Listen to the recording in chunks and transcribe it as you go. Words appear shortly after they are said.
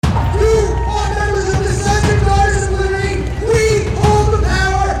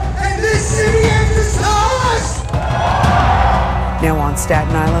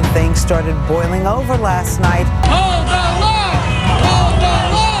Staten Island, things started boiling over last night. Hold the line! Hold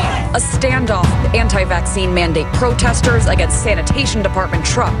the line! A standoff with anti-vaccine mandate protesters against sanitation department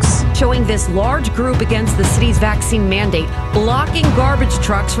trucks. Showing this large group against the city's vaccine mandate, blocking garbage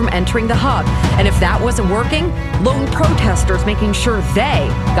trucks from entering the hub. And if that wasn't working, lone protesters making sure they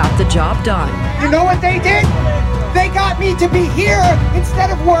got the job done. You know what they did? They got me to be here instead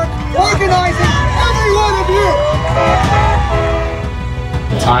of work, organizing every one of you!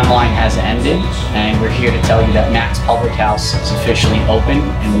 The timeline has ended, and we're here to tell you that Mack's Public House is officially open,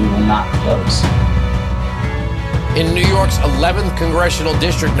 and we will not close. In New York's 11th Congressional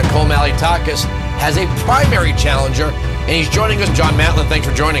District, Nicole Malliotakis has a primary challenger, and he's joining us. John Matlin, thanks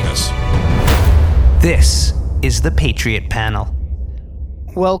for joining us. This is the Patriot Panel.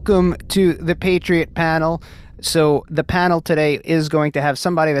 Welcome to the Patriot Panel. So the panel today is going to have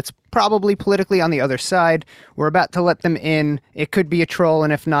somebody that's probably politically on the other side. We're about to let them in. It could be a troll,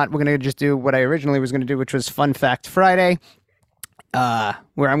 and if not, we're going to just do what I originally was going to do, which was Fun Fact Friday,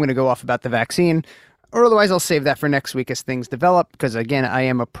 where I'm going to go off about the vaccine. Or otherwise, I'll save that for next week as things develop, because, again, I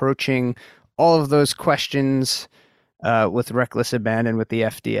am approaching all of those questions with reckless abandon with the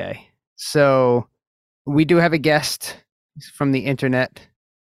FDA. So we do have a guest from the internet.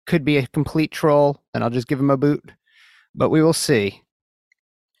 Could be a complete troll, and I'll just give him a boot. But we will see.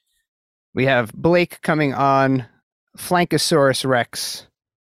 We have Blake coming on, Flankosaurus Rex.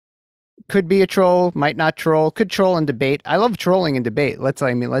 Could be a troll, might not troll, could troll and debate. I love trolling and debate. Let's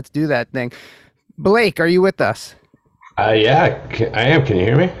do that thing. Blake, are you with us? Yeah, I am. Can you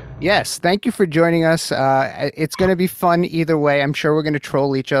hear me? Yes, thank you for joining us. It's going to be fun either way. I'm sure we're going to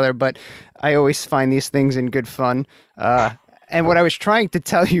troll each other, but I always find these things in good fun. And what I was trying to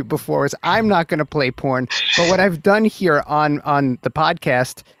tell you before is I'm not going to play porn, but what I've done here on the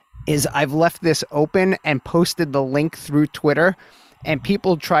podcast is I've left this open and posted the link through Twitter, and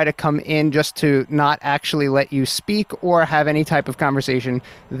people try to come in just to not actually let you speak or have any type of conversation.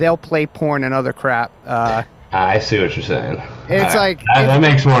 They'll play porn and other crap. I see what you're saying. It's that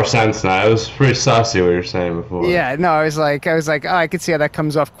makes more sense now. It was pretty saucy what you were saying before. Yeah, no, I was like, oh, I could see how that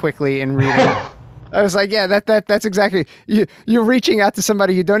comes off quickly in reading. I was like, yeah, that's exactly, you're reaching out to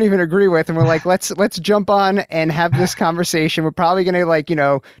somebody you don't even agree with, and we're like, let's jump on and have this conversation. We're probably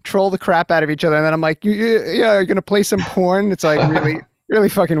gonna troll the crap out of each other, and then I'm like, yeah, you're gonna play some porn. It's like really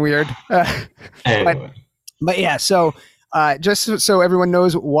fucking weird. Anyway. But yeah, so just so everyone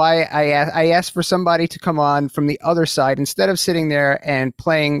knows why I asked for somebody to come on from the other side instead of sitting there and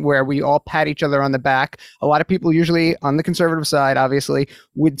playing where we all pat each other on the back. A lot of people usually on the conservative side, obviously,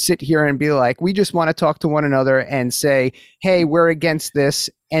 would sit here and be like, we just want to talk to one another and say, hey, we're against this.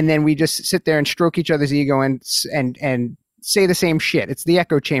 And then we just sit there and stroke each other's ego and say the same shit. It's the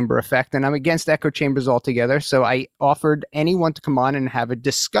echo chamber effect, and I'm against echo chambers altogether. So I offered anyone to come on and have a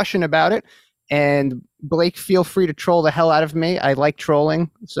discussion about it. And Blake, feel free to troll the hell out of me. I like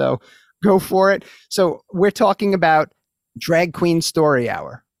trolling, so go for it. So we're talking about Drag Queen Story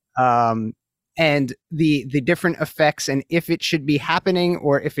Hour and the different effects and if it should be happening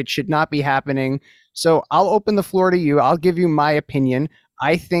or if it should not be happening. So I'll open the floor to you. I'll give you my opinion.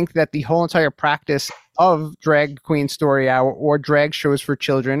 I think that the whole entire practice of Drag Queen Story Hour or drag shows for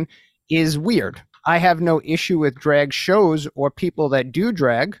children is weird. I have no issue with drag shows or people that do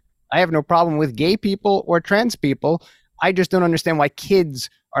drag. I have no problem with gay people or trans people. I just don't understand why kids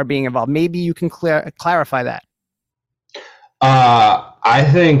are being involved. Maybe you can clarify that. I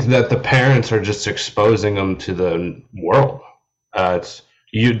think that the parents are just exposing them to the world.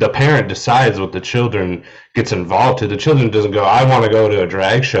 The parent decides what the children gets involved to. The children doesn't go, I want to go to a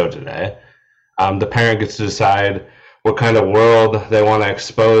drag show today. The parent gets to decide what kind of world they want to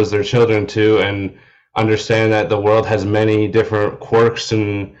expose their children to and understand that the world has many different quirks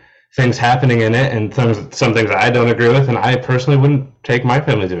and things happening in it, and some things I don't agree with, and I personally wouldn't take my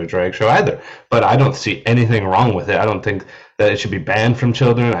family to a drag show either. But I don't see anything wrong with it. I don't think that it should be banned from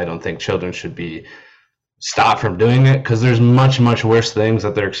children. I don't think children should be stopped from doing it, because there's much, much worse things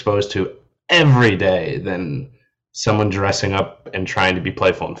that they're exposed to every day than someone dressing up and trying to be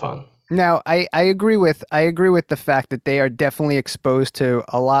playful and fun. Now, I agree with the fact that they are definitely exposed to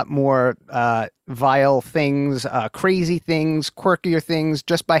a lot more vile things, crazy things, quirkier things,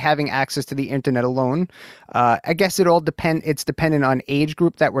 just by having access to the internet alone. I guess it's dependent on age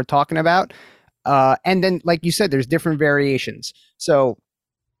group that we're talking about. And then, like you said, there's different variations. So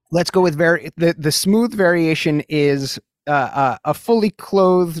let's go with the smooth variation is a fully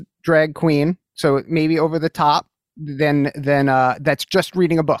clothed drag queen. So maybe over the top, then that's just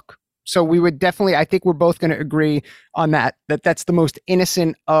reading a book. So we would definitely, I think we're both going to agree on that's the most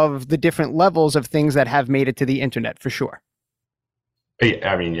innocent of the different levels of things that have made it to the internet, for sure.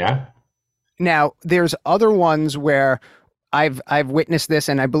 I mean, yeah. Now, there's other ones where I've witnessed this,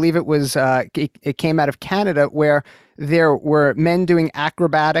 and I believe it was it came out of Canada, where there were men doing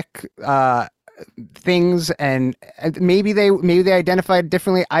acrobatic things, and maybe they identified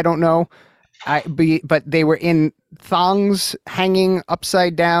differently. I don't know. But they were in thongs, hanging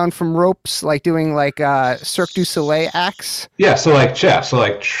upside down from ropes, like doing like Cirque du Soleil acts. Yeah, so like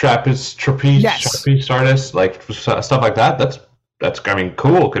trapeze artists, like stuff like that. That's I mean,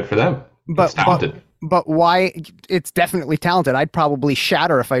 cool, good for them. But why? It's definitely talented. I'd probably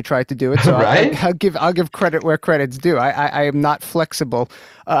shatter if I tried to do it. So right? I'll give credit where credit's due. I am not flexible.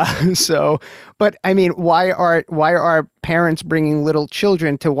 But I mean, why are parents bringing little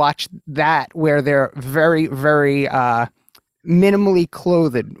children to watch that where they're very, very minimally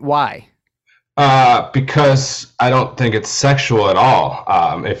clothed? Why? Because I don't think it's sexual at all.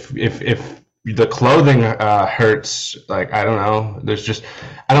 If the clothing hurts, like, I don't know,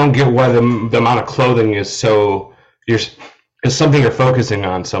 I don't get why the amount of clothing is something you're focusing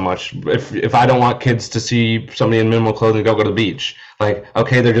on so much. If I don't want kids to see somebody in minimal clothing go to the beach, like,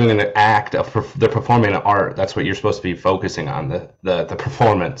 okay, they're doing an act they're performing an art. That's what you're supposed to be focusing on, the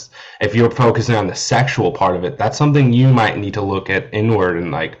performance. If you're focusing on the sexual part of it, that's something you might need to look at inward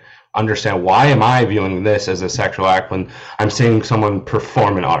and like understand, why am I viewing this as a sexual act when I'm seeing someone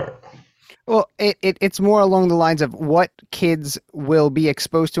perform an art? Well, it's more along the lines of what kids will be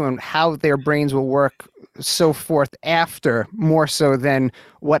exposed to and how their brains will work, so forth, after, more so than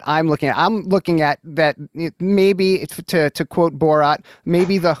what I'm looking at. I'm looking at that maybe, to quote Borat,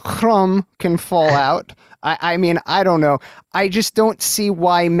 maybe the chrum can fall out. I mean, I don't know. I just don't see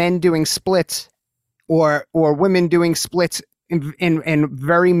why men doing splits or women doing splits in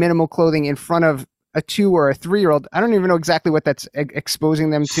very minimal clothing in front of a 2 or a 3-year-old, I don't even know exactly what that's exposing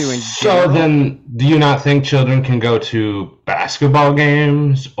them to. So then, do you not think children can go to basketball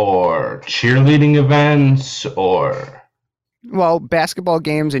games or cheerleading events or? Well, basketball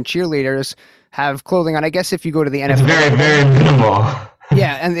games and cheerleaders have clothing on. I guess if you go to the NFL, it's very, very minimal.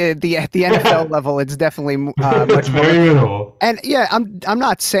 Yeah, and at the NFL level, it's definitely much very minimal. And yeah, I'm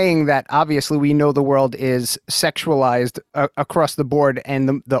not saying that. Obviously, we know the world is sexualized across the board,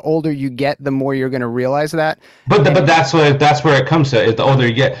 and the older you get, the more you're going to realize that. But that's where it comes to. The older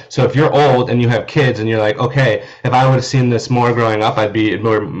you get, so if you're old and you have kids, and you're like, okay, if I would have seen this more growing up, I'd be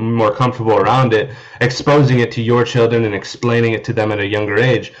more comfortable around it. Exposing it to your children and explaining it to them at a younger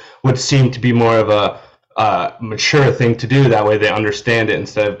age would seem to be more of a mature thing to do. That way they understand it,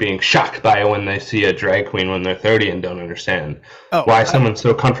 instead of being shocked by it when they see a drag queen when they're 30 and don't understand why someone's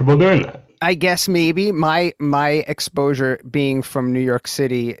so comfortable doing that. I guess maybe my exposure being from New York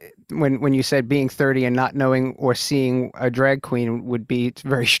City, when you said being 30 and not knowing or seeing a drag queen, would be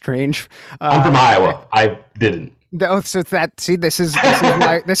very strange. I'm from Iowa. I didn't. So this is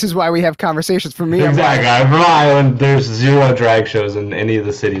why we have conversations. For me, exactly. I'm from Iowa, and there's 0 drag shows in any of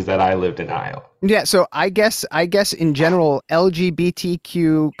the cities that I lived in Iowa. Yeah, so I guess in general,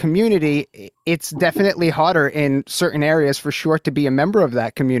 LGBTQ community, it's definitely harder in certain areas for sure to be a member of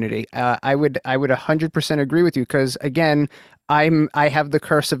that community. I would 100% agree with you, because again, I have the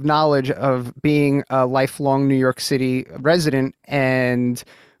curse of knowledge of being a lifelong New York City resident, and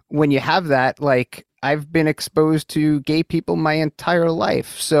when you have that, like, I've been exposed to gay people my entire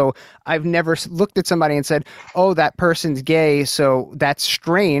life. So I've never looked at somebody and said, oh, that person's gay, so that's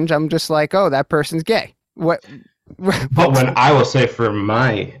strange. I'm just like, oh, that person's gay. What? But when I will say, for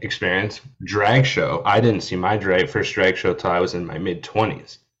my experience, drag show, I didn't see my first drag show till I was in my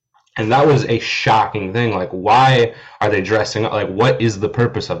mid-20s. And that was a shocking thing. Like, why are they dressing up? Like, what is the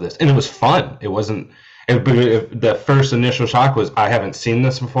purpose of this? And it was fun. It wasn't... the first initial shock was, I haven't seen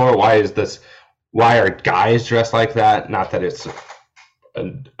this before. Why is this... Why are guys dressed like that? Not that it's a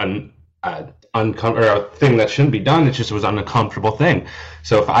thing that shouldn't be done. It just was an uncomfortable thing.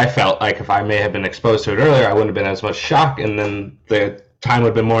 So if I felt like if I may have been exposed to it earlier, I wouldn't have been as much shock, and then the time would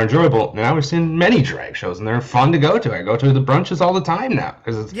have been more enjoyable. Now we're seeing many drag shows, and they're fun to go to. I go to the brunches all the time now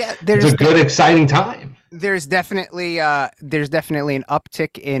because it's a good, exciting time. There's definitely an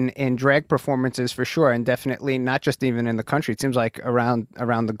uptick in drag performances for sure, and definitely not just even in the country. It seems like around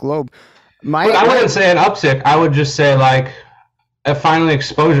the globe. But I wouldn't say an uptick. I would just say, like, a finally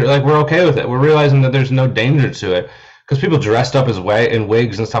exposure. Like, we're okay with it. We're realizing that there's no danger to it, because people dressed up in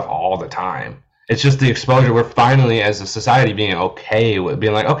wigs and stuff all the time. It's just the exposure. We're finally, as a society, being okay with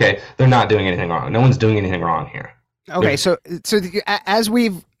being like, okay, they're not doing anything wrong. No one's doing anything wrong here. Okay, so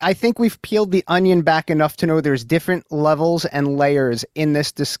I think we've peeled the onion back enough to know there's different levels and layers in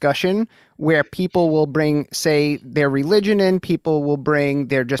this discussion where people will bring, say, their religion in, people will bring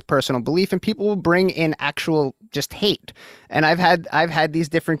their just personal belief, and people will bring in actual just hate. And I've had these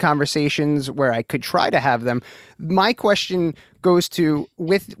different conversations where I could try to have them. My question goes to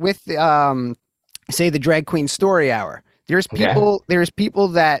with say the drag queen story hour. There's people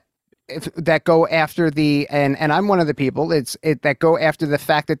that go after and I'm one of the people that go after the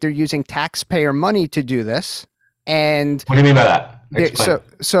fact that they're using taxpayer money to do this. And what do you mean by that?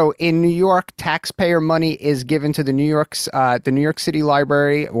 So in New York, taxpayer money is given to the New York City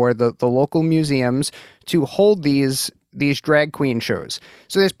Library or the local museums to hold these drag queen shows.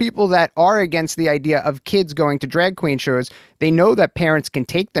 So there's people that are against the idea of kids going to drag queen shows. They know that parents can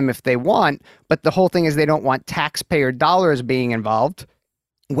take them if they want, but the whole thing is they don't want taxpayer dollars being involved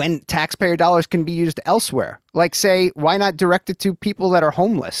when taxpayer dollars can be used elsewhere. Like, say, why not direct it to people that are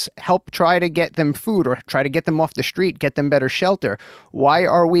homeless? Help try to get them food or try to get them off the street, get them better shelter. Why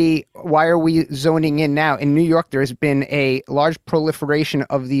are we zoning in now? In New York, there's been a large proliferation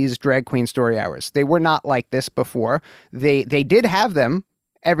of these drag queen story hours. They were not like this before. They did have them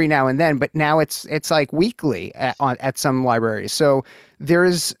every now and then, but now it's like weekly at some libraries. So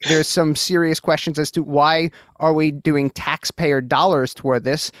there's some serious questions as to why are we doing taxpayer dollars toward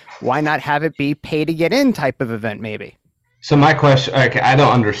this? Why not have it be pay to get in type of event maybe? So my question, okay, I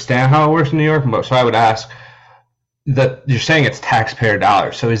don't understand how it works in New York, so I would ask that you're saying it's taxpayer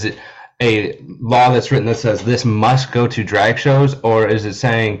dollars. So is it a law that's written that says this must go to drag shows, or is it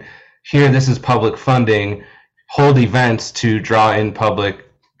saying here, this is public funding, hold events to draw in public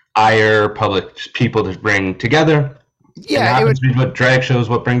ire, public people to bring together? Yeah, it would be what drag shows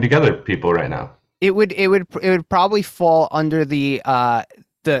what bring together people right now. It would probably fall under the I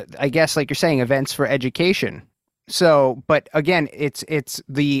guess, like you're saying, events for education. So, but again, it's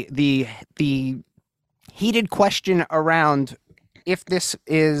the heated question around if this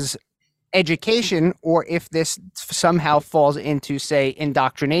is education or if this somehow falls into, say,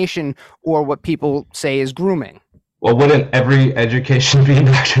 indoctrination or what people say is grooming. Well, wouldn't every education be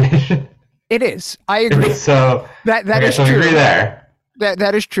indoctrination? It is. I agree. So that is so true. We agree there.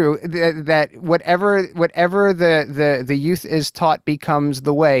 That is true. That whatever the youth is taught becomes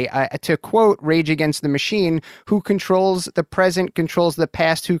the way. To quote Rage Against the Machine, who controls the present controls the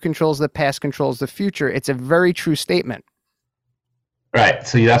past. Who controls the past controls the future. It's a very true statement. Right.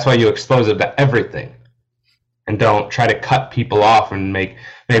 So that's why you expose it to everything, and don't try to cut people off and make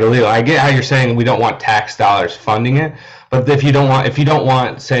it illegal. I get how you're saying we don't want tax dollars funding it, but if you don't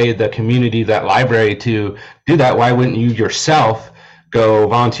want, say, the community, that library to do that, why wouldn't you yourself go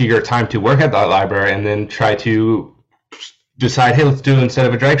volunteer your time to work at that library and then try to decide, hey, let's do, instead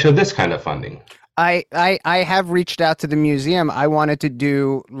of a drag show, this kind of funding? I have reached out to the museum. I wanted to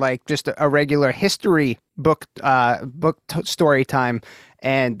do like just a regular history book story time,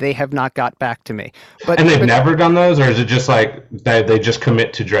 and they have not got back to me. But they've never done those, or is it just like they just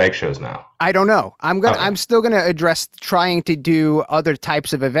commit to drag shows now? I don't know. I'm still gonna address trying to do other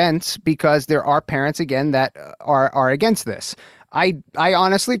types of events because there are parents again that are against this. I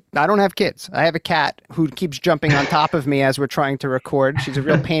honestly, I don't have kids. I have a cat who keeps jumping on top of me as we're trying to record. She's a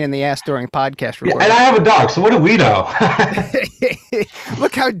real pain in the ass during podcast recording. Yeah, and I have a dog, so what do we know?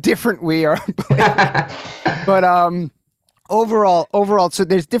 Look how different we are. But overall, so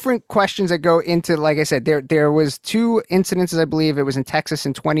there's different questions that go into, like I said, there was 2 incidences, I believe it was in Texas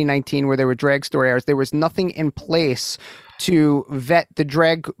in 2019, where there were drag story hours. There was nothing in place to vet the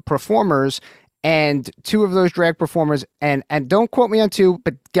drag performers. And 2 of those drag performers, and don't quote me on 2,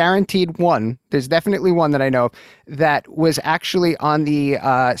 but guaranteed 1, there's definitely 1 that I know of, that was actually on the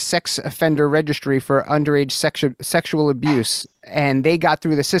sex offender registry for underage sexual abuse, and they got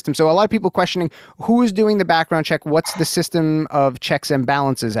through the system. So a lot of people questioning who is doing the background check, what's the system of checks and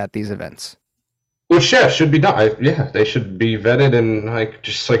balances at these events? Which, yeah, should be done. Yeah, they should be vetted, and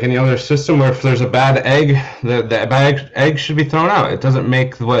just like any other system where if there's a bad egg, the bad egg should be thrown out. It doesn't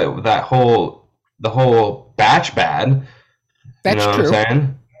make the whole batch bad. That's true. What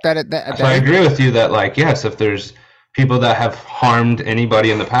I'm saying? So I agree with you that, yes, if there's people that have harmed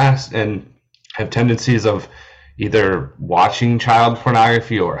anybody in the past and have tendencies of either watching child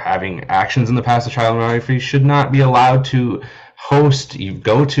pornography or having actions in the past of child pornography, should not be allowed to host,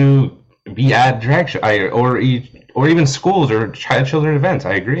 be at drag show or even schools or children events.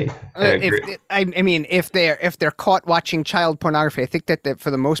 I agree. I mean, if they're caught watching child pornography, I think that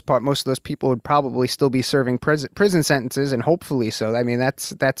for the most part, most of those people would probably still be serving prison sentences, and hopefully so. I mean, that's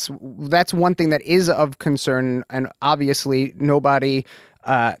one thing that is of concern, and obviously nobody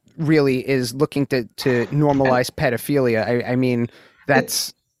really is looking to normalize pedophilia. I mean,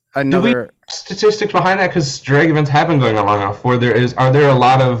 that's another statistics behind that, because drag events have been going on long enough where are there a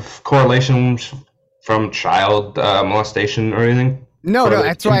lot of correlations from child molestation or anything? No,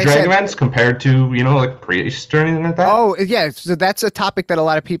 that's why I said drag events compared to, like priest or anything like that. Oh, yeah. So that's a topic that a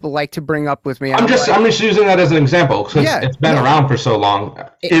lot of people like to bring up with me. I'm just using that as an example because it's been around for so long.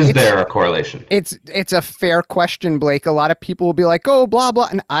 Is there a correlation? It's a fair question, Blake. A lot of people will be like, "Oh, blah blah,"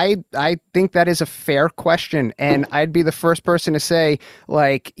 and I think that is a fair question, and I'd be the first person to say,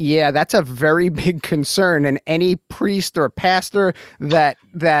 like, yeah, that's a very big concern, and any priest or pastor that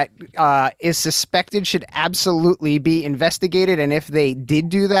is suspected should absolutely be investigated, and if they did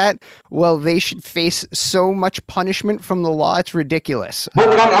do that, well, they should face so much punishment from the law. It's ridiculous.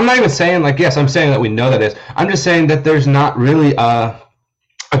 Well, I'm not even saying, like, yes, I'm saying that we know that is. I'm just saying that there's not really a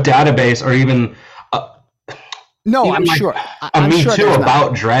database or even I'm sure. I'm sure too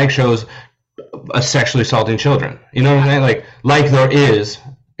about drag shows sexually assaulting children. You know what I'm saying? Like there is,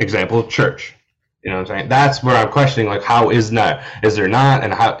 example, church. You know what I'm saying? That's where I'm questioning, like, how is that? Is there not?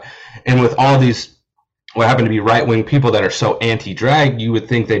 And with all these what happen to be right-wing people that are so anti-drag, you would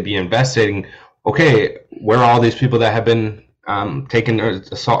think they'd be investigating, okay, where are all these people that have been taken or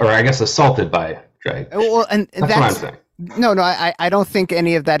assaulted by drag? Well, and that's what I'm saying. No, I don't think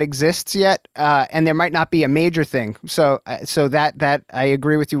any of that exists yet, and there might not be a major thing. So that I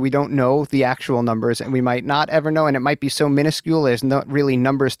agree with you. We don't know the actual numbers, and we might not ever know, and it might be so minuscule there's not really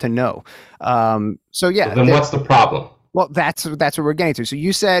numbers to know. So then what's the problem? Well, that's what we're getting to. So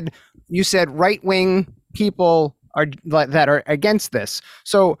you said right-wing people that are against this.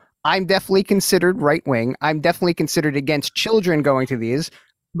 So I'm definitely considered right-wing. I'm definitely considered against children going to these.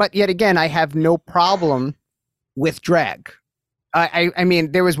 But yet again, I have no problem with drag. I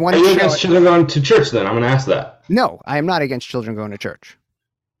mean, there was one. Are you against children going to church then? I'm going to ask that. No, I am not against children going to church.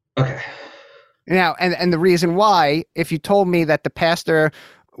 Okay. Now, and the reason why, if you told me that the pastor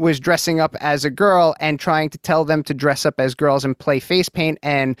was dressing up as a girl and trying to tell them to dress up as girls and play face paint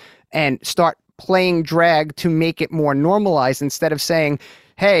and start playing drag to make it more normalized instead of saying,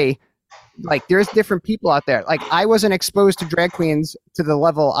 hey, like, there's different people out there. Like, I wasn't exposed to drag queens to the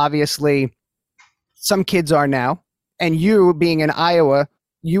level, obviously, some kids are now. And you, being in Iowa,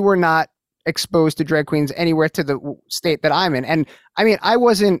 you were not exposed to drag queens anywhere to the state that I'm in. And I mean, I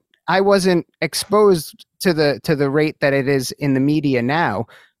wasn't exposed to the rate that it is in the media now.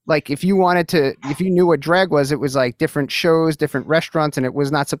 Like, if you knew what drag was, it was like different shows, different restaurants, and it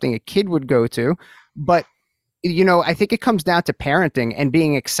was not something a kid would go to. But, I think it comes down to parenting and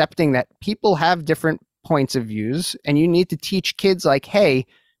being accepting that people have different points of views, and you need to teach kids, like, hey,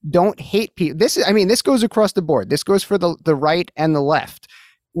 don't hate people. This goes across the board. This goes for the right and the left.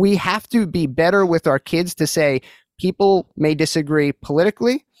 We have to be better with our kids to say people may disagree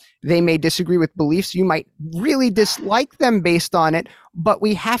politically. They may disagree with beliefs. You might really dislike them based on it, but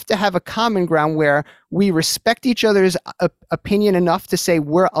we have to have a common ground where we respect each other's opinion enough to say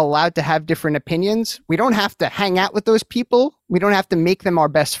we're allowed to have different opinions. We don't have to hang out with those people. We don't have to make them our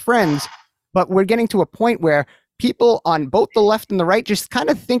best friends, but we're getting to a point where people on both the left and the right just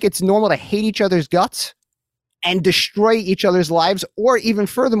kind of think it's normal to hate each other's guts and destroy each other's lives, or even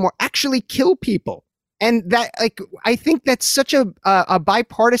furthermore, actually kill people. And that, like, I think that's such a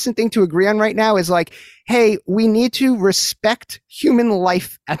bipartisan thing to agree on right now is like, hey, we need to respect human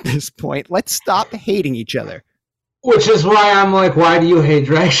life at this point. Let's stop hating each other. Which is why I'm like, why do you hate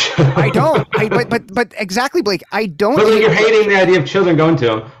drag shows? I don't. But exactly, Blake. I don't. But you're hating the idea of children going to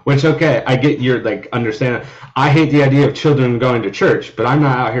them, which, okay, I get your, like, understanding. I hate the idea of children going to church, but I'm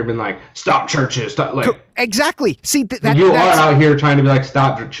not out here being like, stop churches, stop, like. Exactly. See, you are out here trying to be like,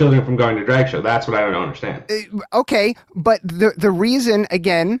 stop children from going to drag show. That's what I don't understand. Okay, but the reason,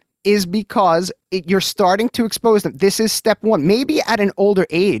 again, is because you're starting to expose them. This is step one. Maybe at an older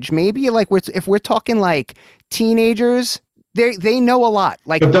age, maybe like if we're talking like teenagers, they know a lot.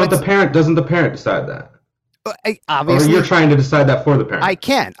 Like, but doesn't the parent decide that? Obviously, or you're trying to decide that for the parent. I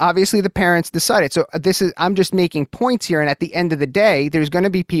can't. Obviously, the parents decide it. So I'm just making points here. And at the end of the day, there's going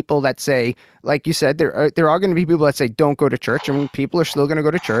to be people that say, like you said, there are going to be people that say, don't go to church. I mean, people are still going to go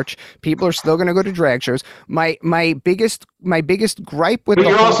to church. People are still going to go to drag shows. My biggest gripe with. But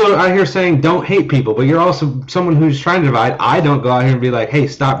you're also out here saying don't hate people. But you're also someone who's trying to divide. I don't go out here and be like, hey,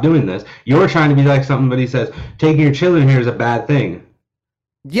 stop doing this. You're trying to be like somebody says taking your children here is a bad thing.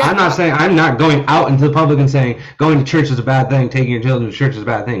 Yeah, I'm not going out into the public and saying going to church is a bad thing, taking your children to church is a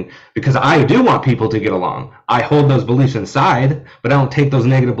bad thing, because I do want people to get along. I hold those beliefs inside, but I don't take those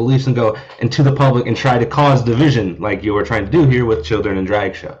negative beliefs and go into the public and try to cause division like you were trying to do here with children and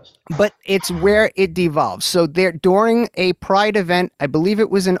drag shows. But it's where it devolves. So there, during a Pride event, I believe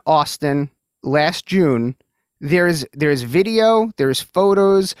it was in Austin last June, there's video, there's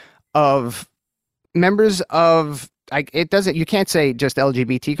photos of members of, you can't say just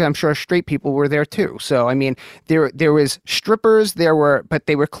LGBT, because I'm sure straight people were there too. So I mean, there was strippers, but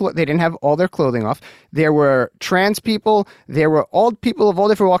they didn't have all their clothing off. There were trans people, there were all people of all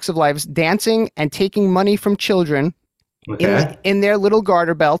different walks of lives dancing and taking money from children in their little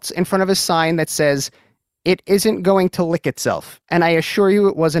garter belts in front of a sign that says, "It isn't going to lick itself." And I assure you,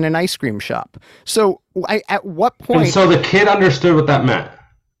 it wasn't an ice cream shop. So at what point? And so the kid understood what that meant.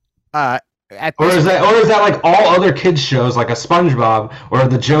 Or is that like all other kids shows, like a SpongeBob, where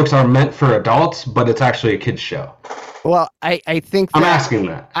the jokes are meant for adults, but it's actually a kids show? Well, I think I'm asking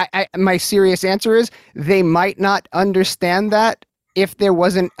that. My serious answer is they might not understand that if there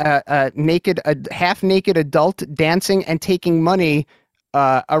wasn't a half-naked adult dancing and taking money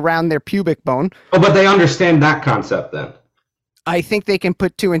around their pubic bone. Oh, but they understand that concept then. I think they can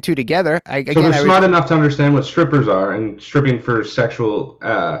put two and two together. So they're smart enough to understand what strippers are and stripping for sexual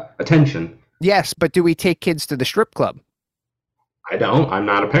attention. Yes, but do we take kids to the strip club? I don't. I'm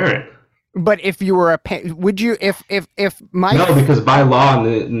not a parent. But if you were a parent, would you? If my no, because by law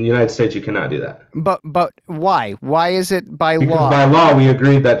in the United States you cannot do that. But why? Why is it by law? Because by law we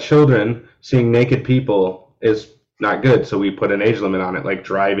agreed that children seeing naked people is not good, so we put an age limit on it, like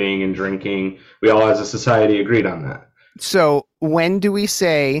driving and drinking. We all, as a society, agreed on that. So when do we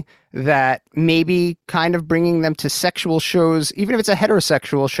say that maybe kind of bringing them to sexual shows, even if it's a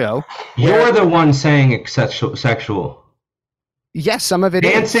heterosexual show? You're the one saying it's sexual. Yes, some of it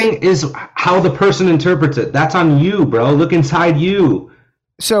Dancing is how the person interprets it. That's on you, bro. Look inside you.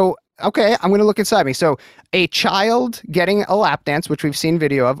 So, okay, I'm going to look inside me. So a child getting a lap dance, which we've seen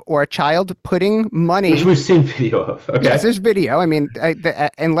video of, or a child putting money... Which we've seen video of, okay. Yes, there's video. I mean,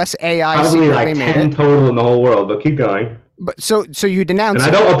 unless AI... Probably like 10 total in the whole world, but keep going. But so you denounce...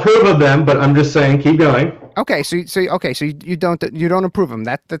 And I don't approve of them, but I'm just saying, keep going. Okay, so you don't approve them.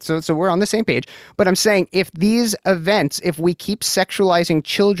 So we're on the same page. But I'm saying if these events, if we keep sexualizing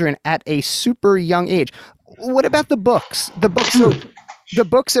children at a super young age, what about the books? The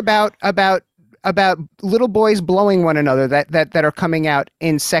books about little boys blowing one another that are coming out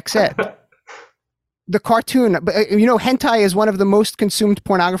in sex ed. The cartoon, hentai is one of the most consumed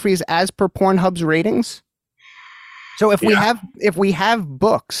pornographies as per Pornhub's ratings. So if we have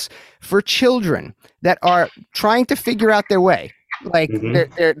books for children that are trying to figure out their way, like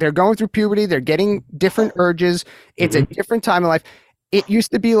they're going through puberty, they're getting different urges, it's a different time in life. It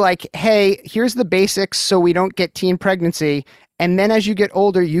used to be like, hey, here's the basics so we don't get teen pregnancy, and then as you get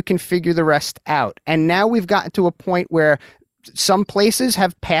older, you can figure the rest out. And now we've gotten to a point where some places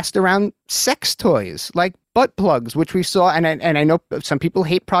have passed around sex toys like butt plugs, which we saw, and I know some people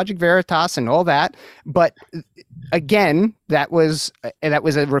hate Project Veritas and all that, but again, that was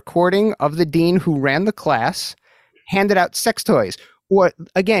a recording of the dean who ran the class, handed out sex toys. Or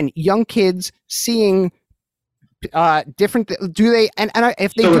again, young kids seeing different. Do they? And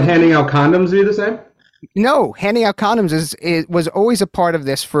if they would handing out condoms be the same? No, handing out condoms was always a part of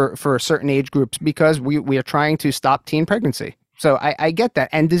this for certain age groups because we are trying to stop teen pregnancy. So I get that,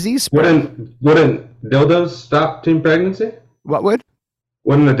 and disease spread. Wouldn't dildos stop teen pregnancy? What would?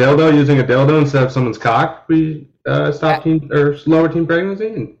 Wouldn't a dildo, using a dildo instead of someone's cock, stop teen or lower teen pregnancy?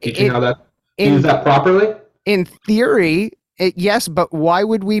 And teaching how to use that properly? In theory, yes, but why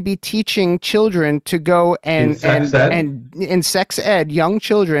would we be teaching children to go and in sex ed, young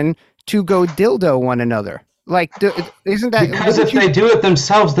children to go dildo one another? Like, isn't that... Because if they do it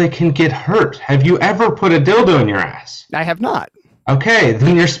themselves, they can get hurt. Have you ever put a dildo in your ass? I have not. Okay,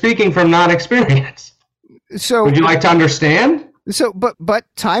 then you're speaking from non-experience. So would you like to understand? So, but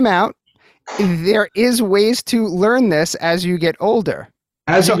time out. There is ways to learn this as you get older.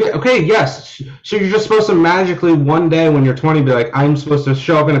 Okay, yes. So you're just supposed to magically one day when you're 20 be like, I'm supposed to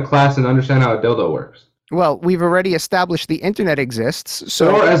show up in a class and understand how a dildo works. Well, we've already established the internet exists.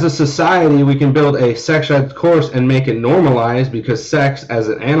 So as a society, we can build a sex ed course and make it normalized because sex as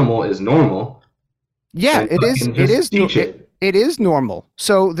an animal is normal. Yeah, it is. It is normal.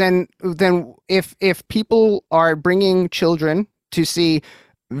 So then if people are bringing children to see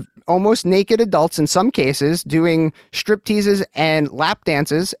almost naked adults in some cases doing strip teases and lap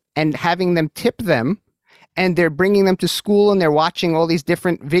dances and having them tip them, and they're bringing them to school and they're watching all these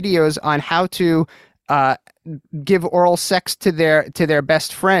different videos on how to give oral sex to their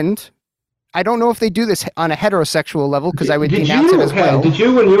best friend. I don't know if they do this on a heterosexual level because I would denounce it as well. Did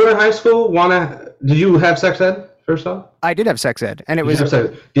you, when you were in high school, did you have sex ed first off? I did have sex ed, and it was.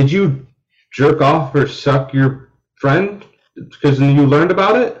 Did you jerk off or suck your friend because you learned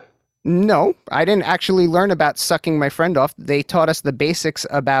about it? No, I didn't actually learn about sucking my friend off. They taught us the basics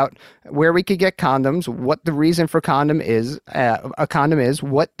about where we could get condoms, what the reason for a condom is,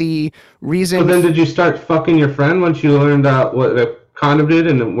 what the reason. So then, did you start fucking your friend once you learned what a condom did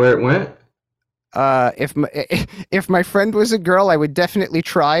and where it went? If my friend was a girl, I would definitely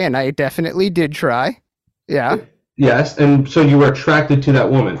try, and I definitely did try. Yeah. Yes, and so you were attracted to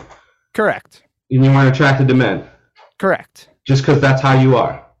that woman. Correct. And you weren't attracted to men. Correct. Just because that's how you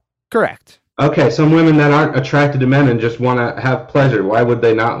are. Correct. Okay, some women that aren't attracted to men and just want to have pleasure, why would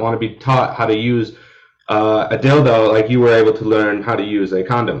they not want to be taught how to use a dildo like you were able to learn how to use a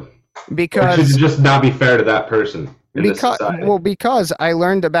condom? Because or should it just not be fair to that person in this society? Well, because I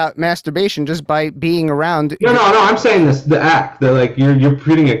learned about masturbation just by being around. No, I'm saying the act. That like you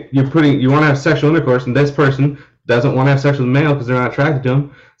want to have sexual intercourse, and this person doesn't want to have sex with a male because they're not attracted to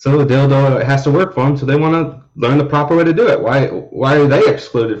him. So the dildo has to work for them. So they want to learn the proper way to do it. Why are they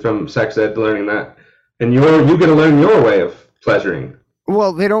excluded from sex ed learning that? And you get to learn your way of pleasuring.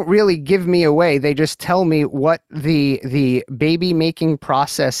 Well, they don't really give me away. They just tell me what the baby making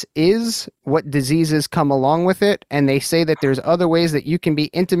process is, what diseases come along with it, and they say that there's other ways that you can be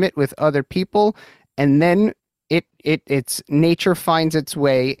intimate with other people, and then it's nature finds its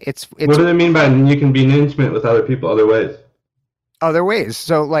way. It's what do they mean by you can be intimate with other people other ways? Other ways.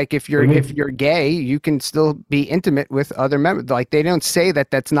 So like if you're gay, you can still be intimate with other members. Like they don't say that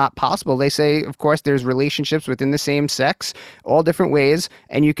that's not possible. They say, of course, there's relationships within the same sex, all different ways,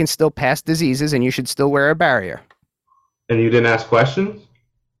 and you can still pass diseases, and you should still wear a barrier. And you didn't ask questions?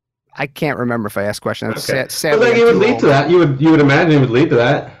 I can't remember if I asked questions. Okay. But like it would lead to that. You would imagine it would lead to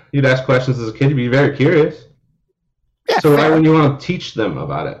that. You'd ask questions as a kid. You'd be very curious. Yeah. So why wouldn't you want to teach them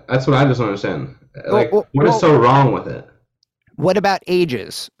about it? That's what I just don't understand. Like, what is so wrong with it? What about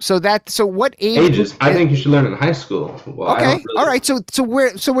ages? So what age? Ages? I think you should learn in high school. Well, okay. All right. So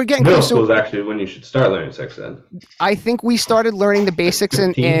we're getting middle school is actually when you should start learning sex ed. I think we started learning the basics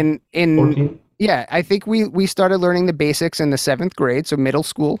 15, in 14? Yeah, I think we started learning the basics in the 7th grade, so middle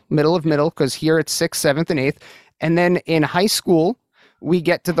school, middle of middle, because here it's 6th, 7th, and 8th. And then in high school, we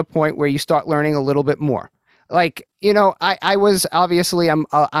get to the point where you start learning a little bit more. Like, you know, I was obviously I'm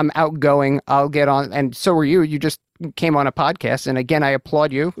outgoing. I'll get on, and so were you. You just came on a podcast, and again, I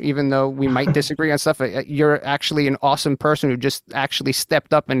applaud you, even though we might disagree on stuff. You're actually an awesome person who just actually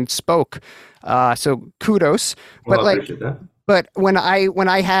stepped up and spoke. So kudos. Well, but when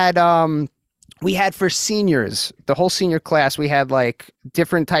I had we had for seniors, the whole senior class, we had like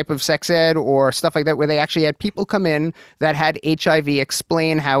different type of sex ed or stuff like that, where they actually had people come in that had HIV,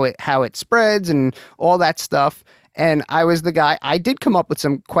 explain how it spreads and all that stuff. And I was the guy. I did come up with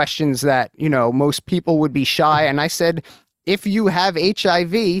some questions that, you know, most people would be shy. And I said, if you have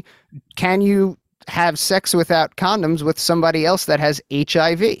HIV, can you have sex without condoms with somebody else that has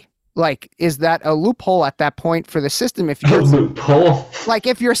HIV? Like, is that a loophole at that point for the system? If you're like,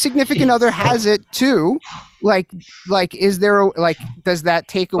 if your significant other has it too, like, is there does that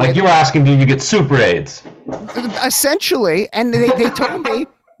take away? Like you were asking, do you get super AIDS? Essentially, and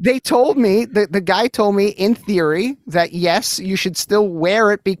they told me the guy told me in theory that yes, you should still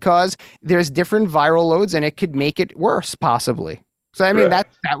wear it because there's different viral loads and it could make it worse possibly. So I mean that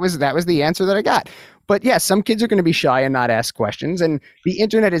was the answer that I got. But yeah, some kids are going to be shy and not ask questions, and the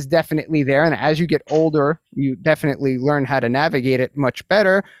internet is definitely there. And as you get older, you definitely learn how to navigate it much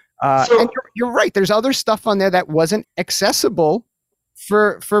better. And you're right. There's other stuff on there that wasn't accessible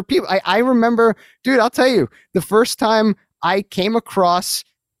for people. I remember, dude, I'll tell you, the first time I came across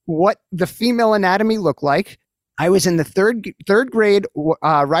what the female anatomy looked like, I was in the third grade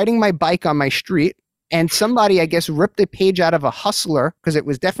riding my bike on my street. And somebody, I guess, ripped a page out of a Hustler because it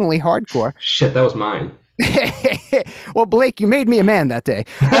was definitely hardcore. Shit, that was mine. Well, Blake, you made me a man that day.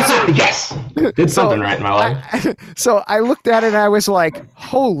 Yes, did something right in my life. So I looked at it and I was like,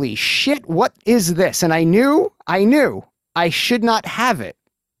 holy shit, what is this? And I knew I should not have it.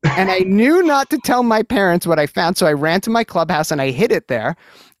 And I knew not to tell my parents what I found. So I ran to my clubhouse and I hid it there.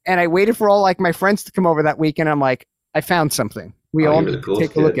 And I waited for all like my friends to come over that weekend. I'm like, I found something. We all need to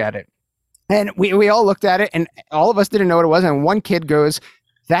take a look at it. And we all looked at it, and all of us didn't know what it was. And one kid goes,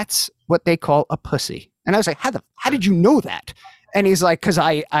 "That's what they call a pussy." And I was like, "How did you know that?" And he's like, "Because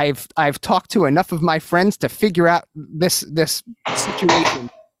I've talked to enough of my friends to figure out this situation."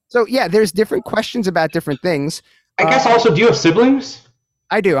 So yeah, there's different questions about different things. I guess also, do you have siblings?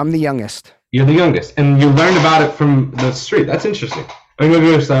 I do. I'm the youngest. You're the youngest, and you learned about it from the street. That's interesting. I mean,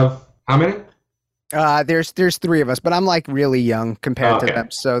 we have how many? There's 3 of us, but I'm like really young compared to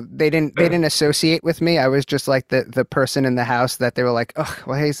them, so they didn't associate with me. I was just like the person in the house that they were like, oh,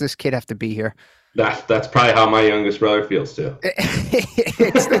 why does this kid have to be here? That's probably how my youngest brother feels too.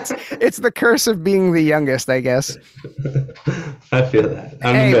 It's the curse of being the youngest, I guess. I feel that.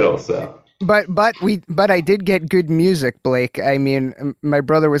 I'm the middle, so. But I did get good music, Blake. I mean, my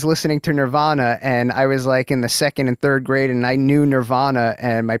brother was listening to Nirvana, and I was like in the 2nd and 3rd grade, and I knew Nirvana,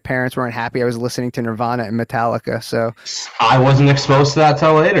 and my parents weren't happy I was listening to Nirvana and Metallica. So I wasn't exposed to that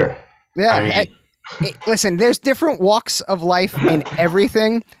till later. Yeah. Listen, there's different walks of life in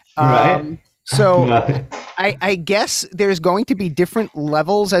everything. Right. So I guess there's going to be different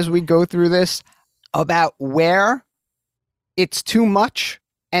levels as we go through this about where it's too much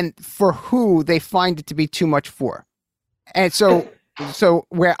and for who they find it to be too much for. And so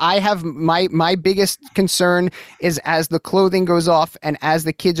where I have my biggest concern is as the clothing goes off and as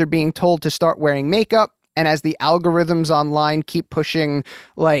the kids are being told to start wearing makeup and as the algorithms online keep pushing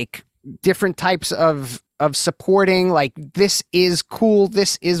like different types of supporting, like this is cool,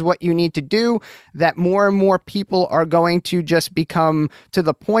 this is what you need to do, that more and more people are going to just become to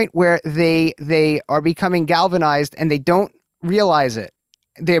the point where they are becoming galvanized and they don't realize it.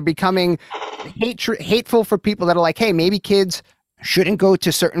 They're becoming hateful for people that are like, hey, maybe kids shouldn't go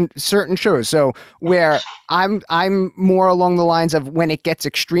to certain shows. So where I'm more along the lines of when it gets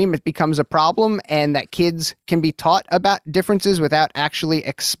extreme, it becomes a problem, and that kids can be taught about differences without actually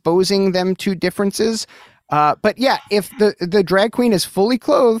exposing them to differences. But yeah, if the drag queen is fully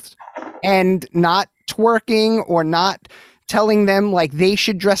clothed and not twerking or not telling them like they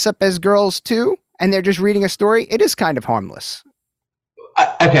should dress up as girls too, and they're just reading a story, it is kind of harmless.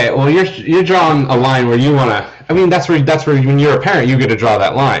 Okay, well, you're drawing a line where you want to. I mean, that's where when you're a parent, you get to draw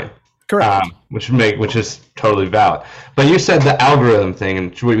that line. Correct. Which is totally valid. But you said the algorithm thing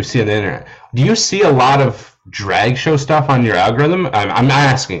and what you see on the internet. Do you see a lot of drag show stuff on your algorithm? I'm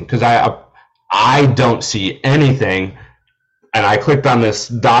asking because I don't see anything, and I clicked on this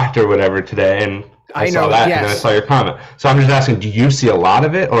doctor whatever today, and I saw that, yes. And then I saw your comment. So I'm just asking, do you see a lot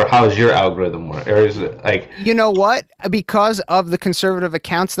of it, or how does your algorithm work? Or is it like... You know what? Because of the conservative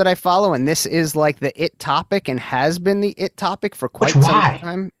accounts that I follow, and this is like the it topic and has been the it topipic for quite some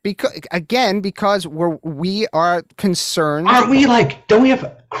time. Because we are concerned... Aren't we like... Don't we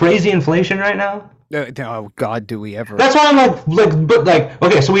have crazy inflation right now? Oh God, do we ever? That's why I'm like,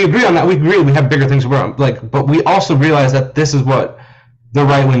 okay, so we agree on that. We agree we have bigger things to work on. Like, but we also realize that this is what the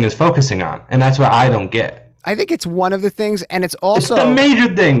right wing is focusing on, and that's what I don't get. I think it's one of the things, and it's also the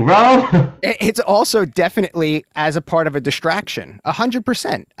major thing, bro. It's also definitely as a part of a distraction,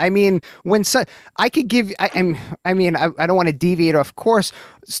 100%. I mean, I could give. I don't want to deviate off course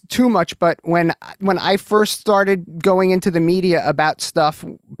too much, but when I first started going into the media about stuff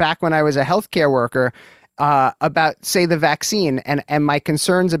back when I was a healthcare worker, about say the vaccine and my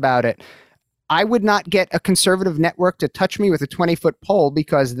concerns about it, I would not get a conservative network to touch me with a 20-foot pole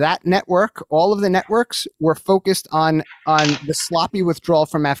because that network, all of the networks were focused on the sloppy withdrawal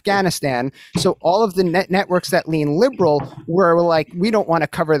from Afghanistan. So all of the networks that lean liberal were like, we don't want to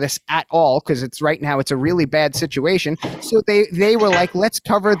cover this at all because right now it's a really bad situation. So they were like, let's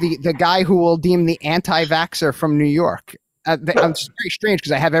cover the guy who will deem the anti-vaxxer from New York. I'm very strange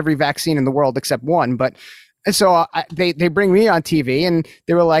because I have every vaccine in the world except one, but... And so they bring me on TV and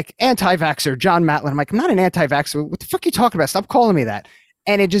they were like, anti-vaxxer, John Matlin. I'm like, I'm not an anti-vaxxer. What the fuck are you talking about? Stop calling me that.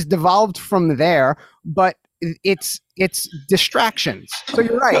 And it just devolved from there. But it's distractions. So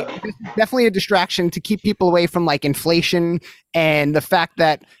you're right. It's definitely a distraction to keep people away from like inflation and the fact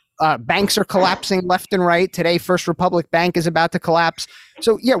that banks are collapsing left and right. Today, First Republic Bank is about to collapse.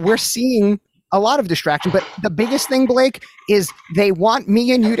 So yeah, we're seeing a lot of distraction. But the biggest thing, Blake, is they want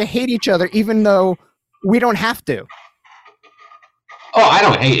me and you to hate each other, even though we don't have to. Oh, I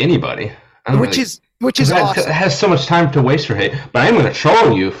don't hate anybody. Which is awesome. It has so much time to waste for hate. But I'm going to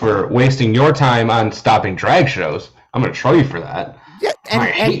troll you for wasting your time on stopping drag shows. I'm going to troll you for that. Yeah, I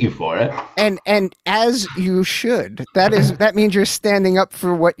hate you for it. And as you should. That means you're standing up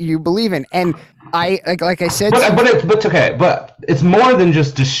for what you believe in. And like I said, but it's okay. But it's more than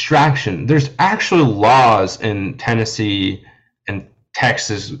just distraction. There's actual laws in Tennessee and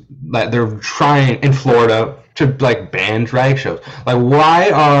Texas that they're trying in Florida to like ban drag shows. Like, why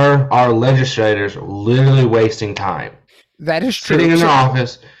are our legislators literally wasting time? That is true. Sitting in their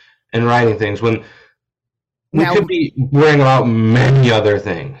office and writing things when we could be worrying about many other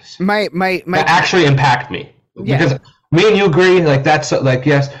things that actually impact me. Yeah. Because me and you agree, like that's like,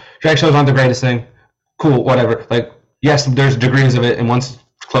 yes, drag shows aren't the greatest thing. Cool, whatever. Like, yes, there's degrees of it, and once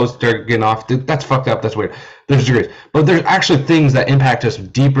close, they're getting off. That's fucked up. That's weird. There's degrees. But there's actually things that impact us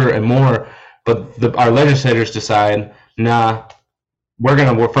deeper and more. But our legislators decide, nah, we're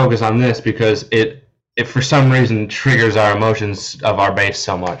going to focus on this because it for some reason triggers our emotions of our base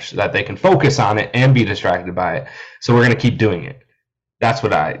so much that they can focus on it and be distracted by it. So we're going to keep doing it. That's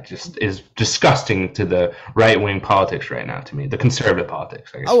what is disgusting to the right-wing politics right now, to me, the conservative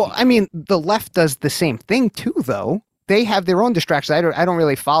politics, I guess. Oh, I mean, the left does the same thing too, though. They have their own distractions. I don't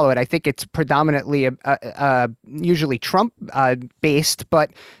really follow it. I think it's predominantly usually Trump based, but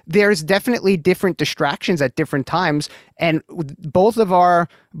there's definitely different distractions at different times, and both of our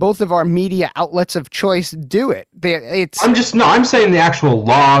media outlets of choice do it. I'm saying the actual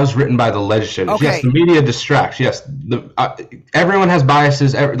laws written by the legislators. Okay. Yes, the media distracts. Yes, everyone has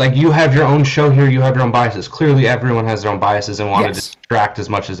biases. Like you have your own show here, you have your own biases. Clearly, everyone has their own biases and want to distract as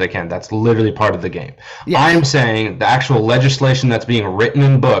much as they can. That's literally part of the game. Yes. I'm saying the actual legislation that's being written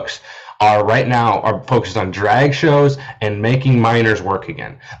in books are focused on drag shows and making minors work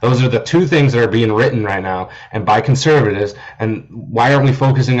again. Those are the two things that are being written right now, and by conservatives. And why aren't we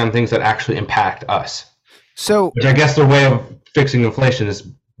focusing on things that actually impact us? Which I guess their way of fixing inflation is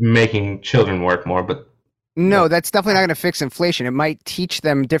making children work more, but no, that's definitely not going to fix inflation. It might teach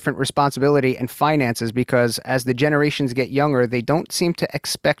them different responsibility and finances, because as the generations get younger, they don't seem to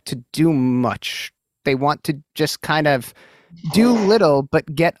expect to do much. They want to just kind of do little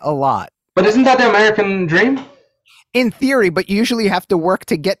but get a lot. But isn't that the American dream? In theory, but you usually have to work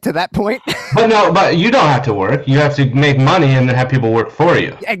to get to that point. But you don't have to work. You have to make money and then have people work for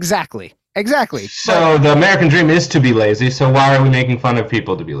you. Exactly. So the American dream is to be lazy, so why are we making fun of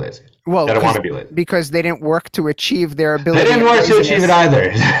people to be lazy? Well, that don't want to be lazy. Because they didn't work to achieve their ability. They didn't work to achieve it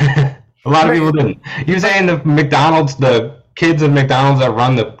either. A lot of people didn't. You're saying the kids of McDonald's that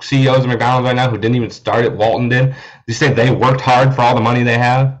run the CEOs of McDonald's right now who didn't even start it, Walton did, you say they worked hard for all the money they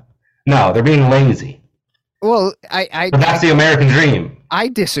have? No, they're being lazy. Well, but that's the American dream. I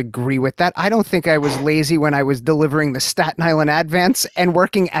disagree with that. I don't think I was lazy when I was delivering the Staten Island Advance and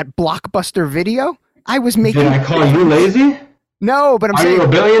working at Blockbuster Video. I was making... Did I call you lazy? No, but I'm saying... Are you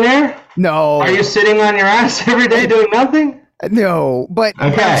a billionaire? No. Are you sitting on your ass every day doing nothing? No, but...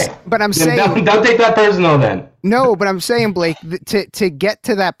 Okay. But I'm saying... Don't take that personal then. No, but I'm saying, Blake, to get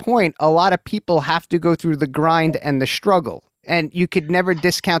to that point, a lot of people have to go through the grind and the struggle. And you could never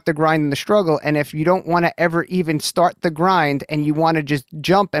discount the grind and the struggle. And if you don't want to ever even start the grind and you want to just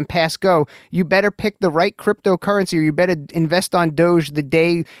jump and pass go, you better pick the right cryptocurrency, or you better invest on Doge the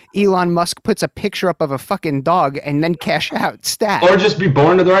day Elon Musk puts a picture up of a fucking dog and then cash out stat. Or just be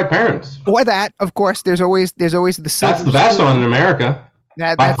born to the right parents. Or that, of course, there's always the silver. That's the best one in America.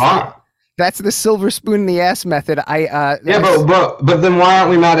 By far. That's the silver spoon in the ass method. But then why aren't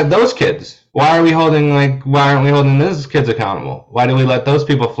we mad at those kids? Why aren't we holding those kids accountable? Why do we let those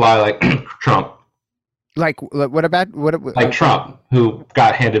people fly like Trump? Like Trump, who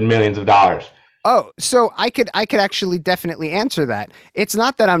got handed millions of dollars. Oh, so I could actually definitely answer that. It's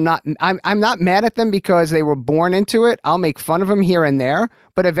not that I'm not mad at them because they were born into it. I'll make fun of them here and there,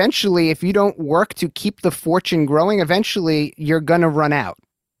 but eventually, if you don't work to keep the fortune growing, eventually you're gonna run out.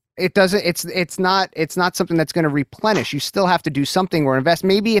 It doesn't. It's not something that's going to replenish. You still have to do something or invest.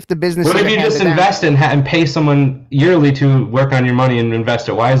 Maybe if the business. What if you just invest and pay someone yearly to work on your money and invest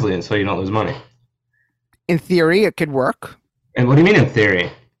it wisely, and so you don't lose money? In theory, it could work. And what do you mean in theory?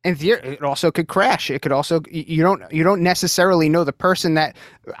 In theory, it also could crash. It could also you don't necessarily know the person that.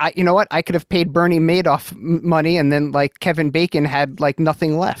 You know what? I could have paid Bernie Madoff money, and then like Kevin Bacon had like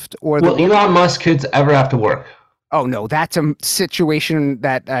nothing left. Or will Elon Musk kids ever have to work? Oh no, that's a situation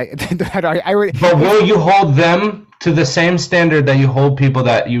that I would. But will you hold them to the same standard that you hold people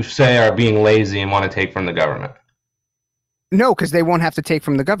that you say are being lazy and want to take from the government? No, because they won't have to take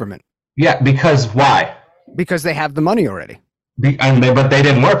from the government. Yeah, because why? Because they have the money already. But they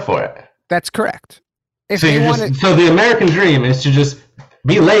didn't work for it. That's correct. So the American dream is to just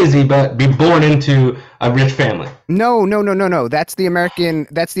be lazy, but be born into a rich family. No. That's the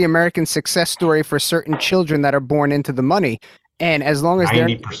American success story for certain children that are born into the money. And as long as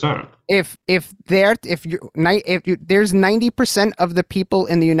 90%. If there's 90% of the people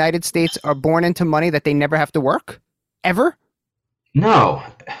in the United States are born into money that they never have to work, ever? No.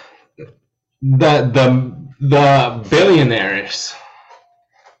 The billionaires,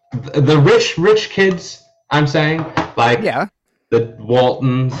 the rich kids, I'm saying, like the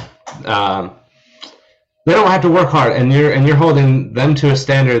Waltons, they don't have to work hard, and you're holding them to a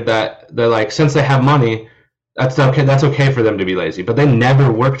standard that they're like, since they have money, that's okay for them to be lazy, but they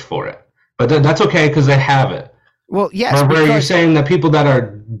never worked for it. But that's okay because they have it. Well, yes. Where you're saying that people that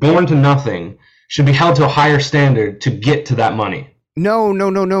are born to nothing should be held to a higher standard to get to that money.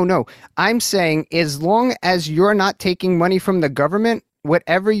 No. I'm saying as long as you're not taking money from the government,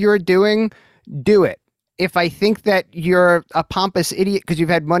 whatever you're doing, do it. If I think that you're a pompous idiot because you've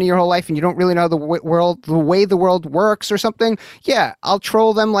had money your whole life and you don't really know the way the world works or something, yeah, I'll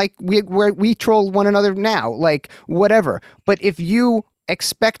troll them like we troll one another now, like whatever. But if you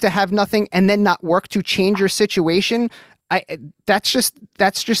expect to have nothing and then not work to change your situation, that's just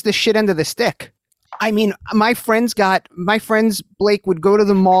the shit end of the stick. I mean, my friends Blake would go to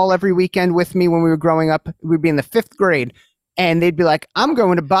the mall every weekend with me when we were growing up. We'd be in the 5th grade. And they'd be like, I'm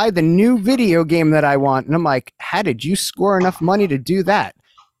going to buy the new video game that I want. And I'm like, how did you score enough money to do that?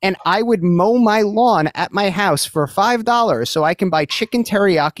 And I would mow my lawn at my house for $5 so I can buy chicken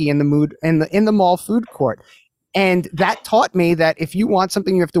teriyaki in the mall food court. And that taught me that if you want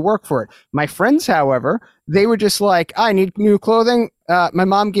something, you have to work for it. My friends, however, they were just like, I need new clothing. My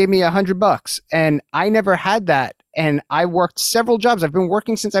mom gave me $100, and I never had that. And I worked several jobs. I've been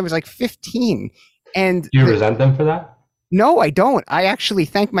working since I was like 15. And do you resent them for that? No, I don't. I actually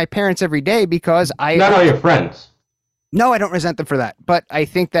thank my parents every day because Not all your friends. No, I don't resent them for that. But I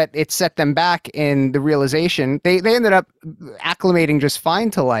think that it set them back in the realization. They ended up acclimating just fine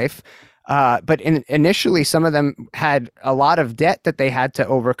to life. But initially, some of them had a lot of debt that they had to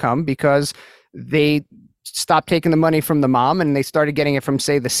overcome because they stopped taking the money from the mom and they started getting it from,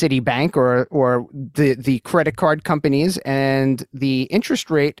 say, the Citibank or the credit card companies. And the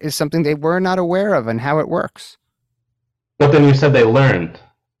interest rate is something they were not aware of and how it works. But then you said they learned.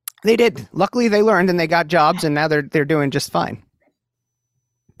 They did. Luckily, they learned and they got jobs, and now they're doing just fine.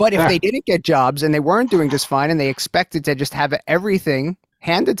 But if they didn't get jobs and they weren't doing just fine and they expected to just have everything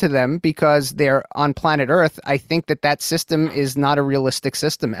handed to them because they're on planet Earth, I think that system is not a realistic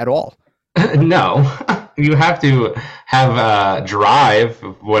system at all. No. You have to have a drive,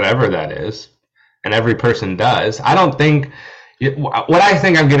 whatever that is, and every person does. I don't think... What I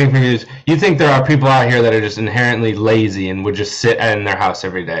think I'm getting from you is you think there are people out here that are just inherently lazy and would just sit in their house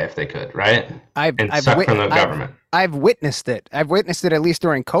every day if they could, right? Suck from the government. I've witnessed it. I've witnessed it at least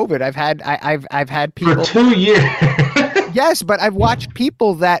during COVID. I've had people for 2 years. Yes, but I've watched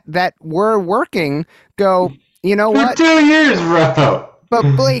people that were working go, you know what? For 2 years, bro.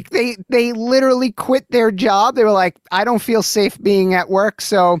 But Blake, they literally quit their job. They were like, I don't feel safe being at work,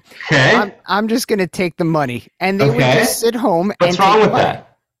 so I'm just going to take the money. And they would just sit home. What's wrong with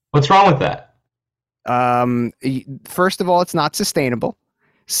that? What's wrong with that? First of all, it's not sustainable.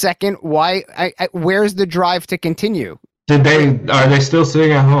 Second, where's the drive to continue? Are they still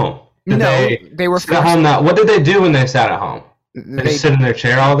sitting at home? They were at home now. What did they do when they sat at home? They sit in their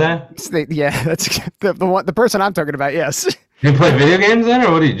chair all day? That's the person I'm talking about, yes. You play video games then,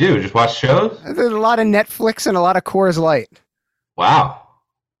 or what do? Just watch shows? There's a lot of Netflix and a lot of Coors Light. Wow.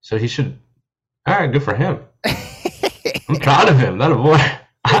 So he should... All right, good for him. I'm proud of him. That a boy.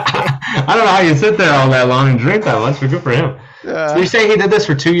 I don't know how you sit there all that long and drink that much, but good for him. So you're saying he did this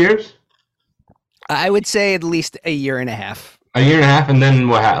for 2 years? I would say at least a year and a half. A year and a half, and then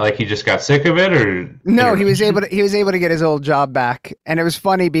what? Like he just got sick of it, or no? He was able to get his old job back, and it was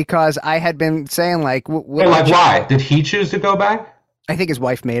funny because I had been saying like, why did he choose to go back? I think his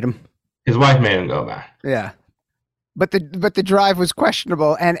wife made him. His wife made him go back. Yeah, but the drive was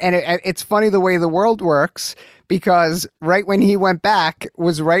questionable, and it's funny the way the world works because right when he went back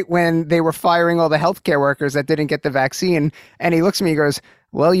was right when they were firing all the healthcare workers that didn't get the vaccine, and he looks at me and goes,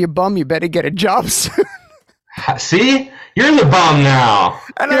 "Well, you bum, you better get a job soon." See? You're the bum now.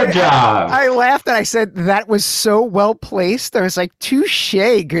 Good job. I laughed and I said, that was so well placed. I was like, touche,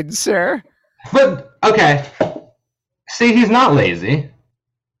 good sir. But, okay. See, he's not lazy.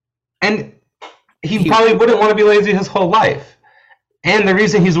 And he probably wouldn't want to be lazy his whole life. And the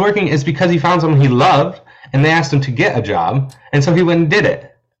reason he's working is because he found someone he loved and they asked him to get a job. And so he went and did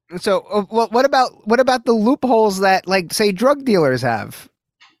it. So what about the loopholes that, like, say, drug dealers have?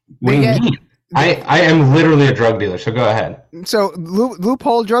 What do you mean? I am literally a drug dealer, so go ahead. So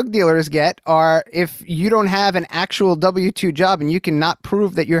loophole drug dealers get are if you don't have an actual W-2 job and you cannot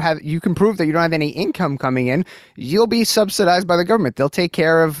prove that you can prove that you don't have any income coming in, you'll be subsidized by the government. They'll take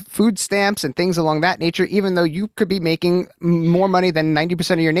care of food stamps and things along that nature, even though you could be making more money than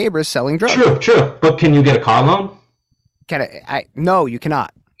 90% of your neighbors selling drugs. True. But can you get a car loan? No, you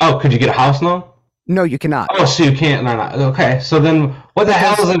cannot. Oh, could you get a house loan? No, you cannot. Oh, so you can't. No. Okay, so then what the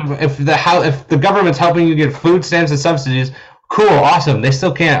hell is if the government's helping you get food stamps and subsidies? Cool, awesome. They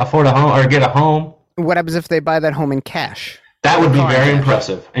still can't afford a home or get a home. What happens if they buy that home in cash? That would be very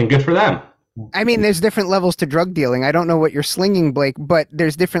impressive and good for them. I mean, there's different levels to drug dealing. I don't know what you're slinging, Blake, but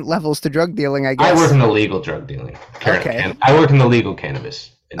there's different levels to drug dealing, I guess. I work in the legal drug dealing. Okay. I work in the legal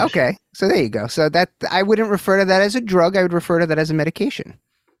cannabis industry. Okay, so there you go. So that I wouldn't refer to that as a drug. I would refer to that as a medication.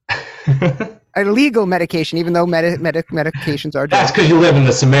 A legal medication, even though medications are drugs. That's because you live in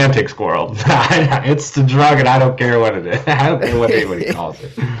the semantics world. It's the drug, and I don't care what it is. I don't care what anybody calls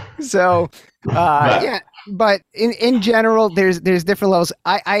it. So, yeah. But in general, there's different levels.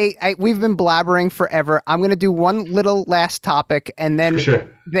 We've been blabbering forever. I'm gonna do one little last topic, and then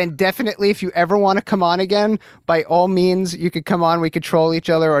then definitely, if you ever want to come on again, by all means, you could come on. We could troll each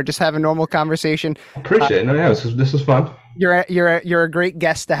other or just have a normal conversation. Appreciate it. No, yeah, this is fun. You're a great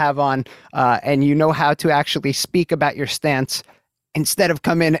guest to have on, and you know how to actually speak about your stance instead of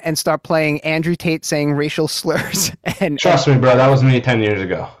come in and start playing Andrew Tate saying racial slurs. And trust me, bro, that was me 10 years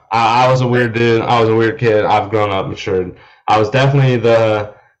ago. I was a weird dude. I was a weird kid. I've grown up, matured. I was definitely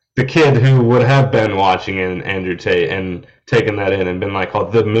the kid who would have been watching Andrew Tate and taken that in and been like, "Oh,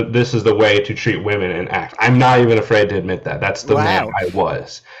 this is the way to treat women and act." I'm not even afraid to admit that. That's the man I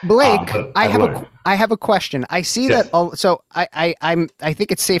was. Blake, I have a question. I see that. So I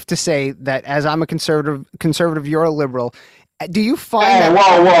think it's safe to say that as I'm a conservative, you're a liberal. Do you find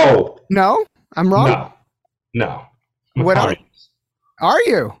that? Whoa. No, I'm wrong. No. What are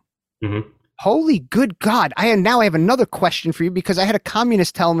you? Mm-hmm. Holy good God. I have another question for you, because I had a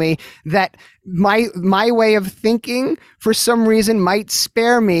communist tell me that my way of thinking for some reason might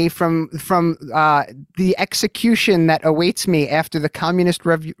spare me from the execution that awaits me after the communist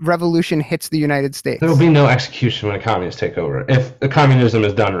revolution hits the United States. There will be no execution when communists take over. If the communism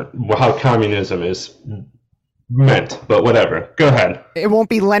is done how communism is meant, but whatever. Go ahead. It won't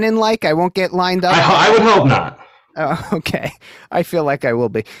be Lenin-like? I won't get lined up? I would hope not. Oh, okay. I feel like I will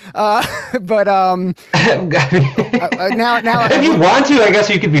be. But now if you want to, I guess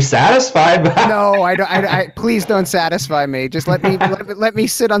you could be satisfied. No, I don't. I please don't satisfy me. Just let me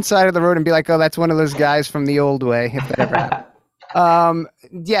sit on side of the road and be like, oh, that's one of those guys from the old way, if that ever happened.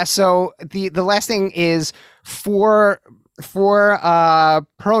 Yeah. So the last thing is for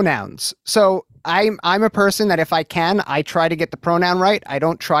pronouns. So I'm a person that if I can, I try to get the pronoun right. I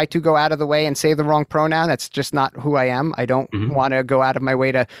don't try to go out of the way and say the wrong pronoun. That's just not who I am. I don't want to go out of my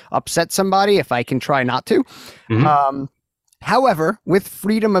way to upset somebody if I can try not to. However, with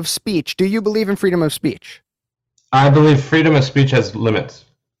freedom of speech, do you believe in freedom of speech? I believe freedom of speech has limits.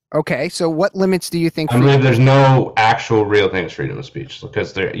 Okay, so what limits do you think? I believe there's no actual real thing as freedom of speech,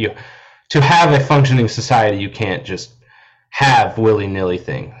 because to have a functioning society, you can't just have willy-nilly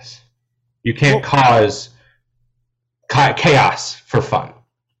things. You can't cause chaos for fun,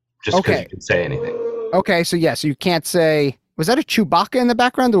 just because you can say anything. Okay, so yes, you can't say. Was that a Chewbacca in the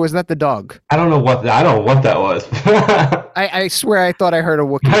background, or was that the dog? I don't know what that was. I swear I thought I heard a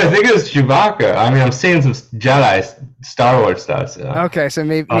Wookiee. I think it was Chewbacca. I mean, I'm seeing some Jedi Star Wars stuff. So. Okay, so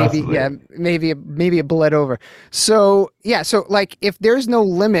maybe it bled over. So yeah, so like if there's no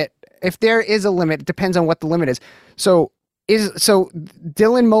limit, if there is a limit, it depends on what the limit is. So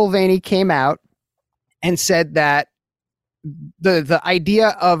Dylan Mulvaney came out and said that the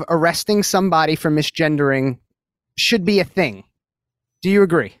idea of arresting somebody for misgendering should be a thing. Do you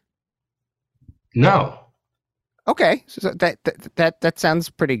agree? No. Okay, so that sounds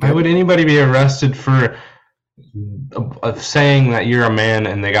pretty good. Why would anybody be arrested for saying that you're a man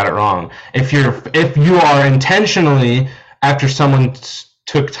and they got it wrong? If you are intentionally, after someone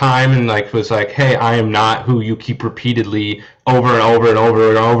took time and was like, hey, I am not who you keep repeatedly over and over and over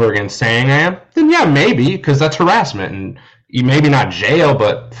and over again saying I am, then yeah, maybe, because that's harassment, and you maybe not jail,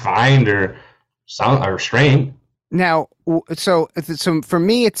 but fined or restrained. Now, so for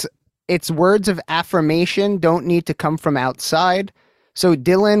me, it's words of affirmation don't need to come from outside. So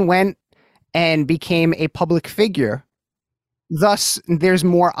Dylan went and became a public figure. Thus, there's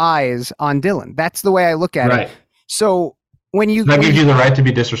more eyes on Dylan. That's the way I look at it. So that gives you the right to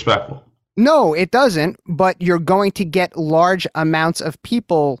be disrespectful. No, it doesn't. But you're going to get large amounts of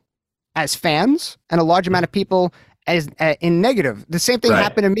people as fans and a large amount of people as in negative. The same thing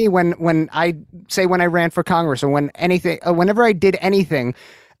happened to me when I ran for Congress, or whenever I did anything.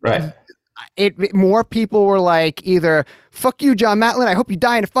 Right. More people were like, either "fuck you, John Matlin, I hope you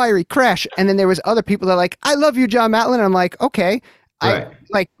die in a fiery crash," and then there was other people that are like, "I love you, John Matlin." And I'm like, okay.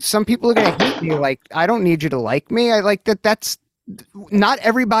 Right. Some people are gonna hate me. Like, I don't need you to like me. I like that. That's not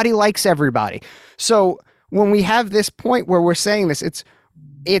everybody likes everybody. So when we have this point where we're saying this,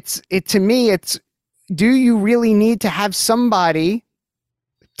 to me, it's, do you really need to have somebody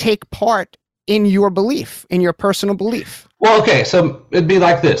take part in your belief, in your personal belief? Well, okay, so it'd be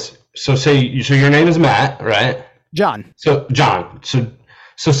like this. So your name is Matt, right? John. So John. So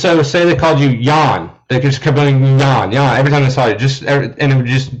So say they called you Jan. They just kept going Jan every time they saw you, and it would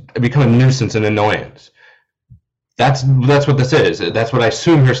just become a nuisance and annoyance. That's what this is. That's what I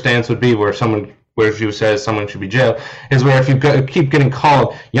assume her stance would be, where she says someone should be jailed, is where if you keep getting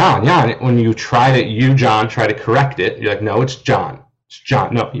called Jan, when you John, try to correct it, you're like, no, it's John. It's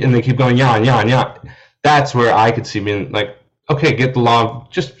John. No, and they keep going Jan. That's where I could see being like, okay, get the law,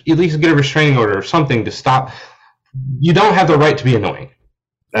 just at least get a restraining order or something to stop. You don't have the right to be annoying.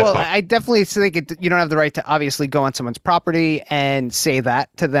 Well, I definitely think you don't have the right to obviously go on someone's property and say that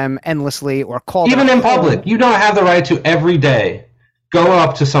to them endlessly or call them. Even in public, you don't have the right to every day go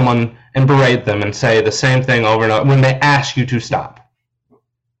up to someone and berate them and say the same thing over and over when they ask you to stop.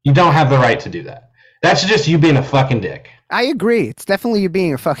 You don't have the right to do that. That's just you being a fucking dick. I agree. It's definitely you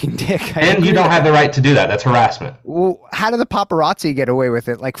being a fucking dick. And you don't have the right to do that. That's harassment. Well, how do the paparazzi get away with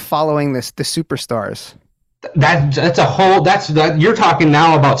it? Like following the superstars? You're talking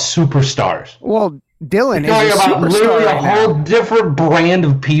now about superstars. Well, Dylan You're is a talking about superstar literally right a whole different brand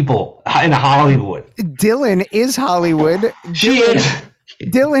of people in Hollywood. Dylan is Hollywood.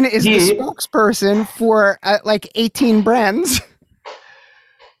 Dylan is the spokesperson for like 18 brands.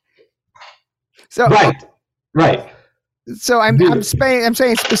 So right. So I'm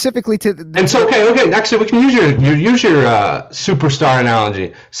saying specifically to the. And so okay. Actually, we can use your superstar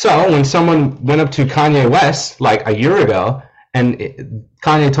analogy. So when someone went up to Kanye West like a year ago, and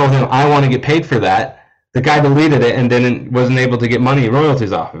Kanye told him, "I want to get paid for that," the guy deleted it and then wasn't able to get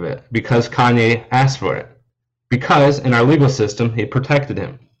royalties off of it because Kanye asked for it. Because in our legal system, he protected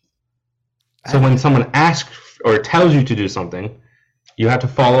him. So when someone asks or tells you to do something, you have to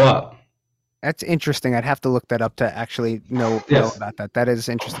follow up. That's interesting. I'd have to look that up to actually know about that. That is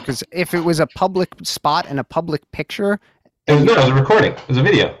interesting because if it was a public spot and a public picture, it was a recording. It was a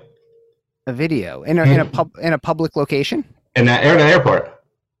video. A video in a public location. In the airport.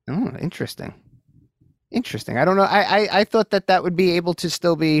 Oh, interesting. I don't know. I thought that would be able to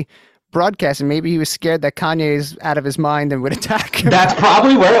still be broadcast, and maybe he was scared that Kanye is out of his mind and would attack him. That's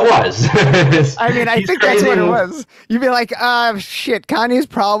probably where it was. I mean, I think that's what it was. You'd be like, shit, Kanye's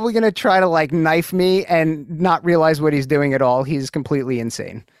probably going to try to like knife me and not realize what he's doing at all. He's completely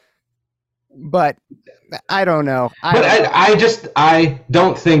insane. But I don't know. I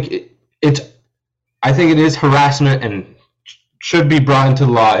don't think I think it is harassment and should be brought into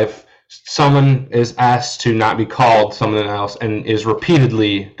law if someone is asked to not be called something else and is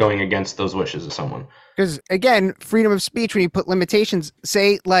repeatedly going against those wishes of someone. Because again, freedom of speech, when you put limitations,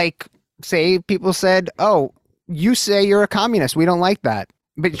 say people said, "Oh, you say you're a communist. We don't like that."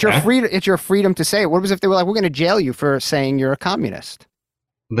 But it's your freedom to say it. What was if they were like, "We're going to jail you for saying you're a communist"?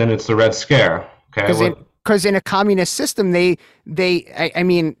 Then it's the Red Scare. Okay. Because in a communist system, they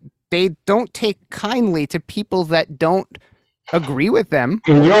don't take kindly to people that don't agree with them.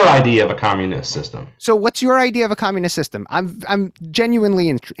 In your idea of a communist system. So what's your idea of a communist system? I'm genuinely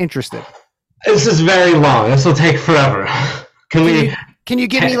interested. This is very long. This will take forever. Can you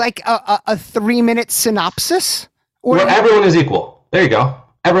give me like a 3-minute synopsis? Where everyone is equal. There you go.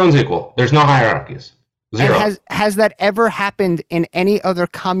 Everyone's equal. There's no hierarchies. Zero. And has that ever happened in any other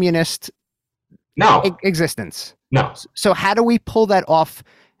communist existence? No. So how do we pull that off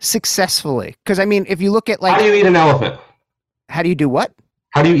successfully? Because I mean, if you look at like, how do you eat an elephant? How do you do what?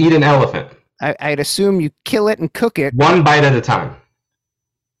 How do you eat an elephant? I'd assume you kill it and cook it. One bite at a time.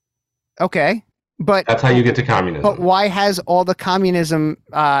 Okay, but that's how you get to communism. But why has all the communism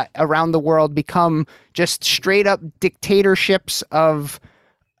around the world become just straight up dictatorships of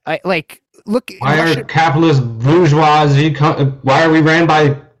look? Why are capitalist bourgeoisie? Why are we ran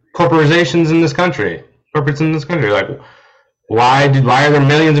by corporations in this country? Corporates in this country, like. Why are there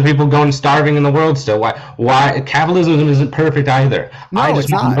millions of people going starving in the world still? Why capitalism isn't perfect either. No, I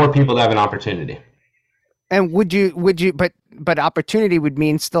just want more people to have an opportunity. And would you but opportunity would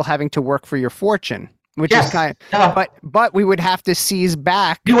mean still having to work for your fortune, which is kind of but we would have to seize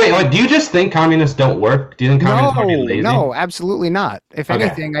back. Wait, do you just think communists don't work? Do you think communists are lazy? No, absolutely not. If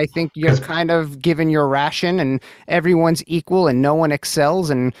anything, I think you're kind of given your ration and everyone's equal and no one excels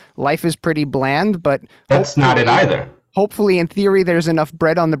and life is pretty bland, but that's not it either. Hopefully, in theory, there's enough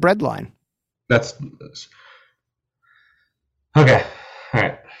bread on the bread line. That's okay. All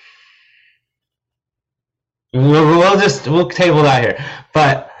right. We'll table that here.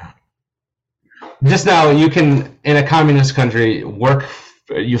 But just now, you can, in a communist country, work.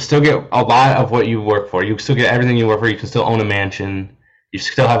 You still get a lot of what you work for. You still get everything you work for. You can still own a mansion. You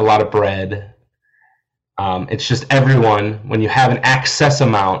still have a lot of bread. It's just everyone, when you have an excess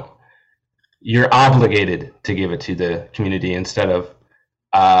amount, you're obligated to give it to the community instead of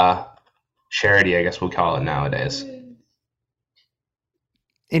charity, I guess we'll call it nowadays.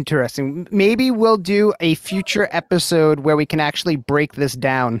 Interesting. Maybe we'll do a future episode where we can actually break this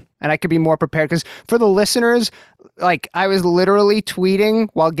down and I could be more prepared. Because for the listeners, like I was literally tweeting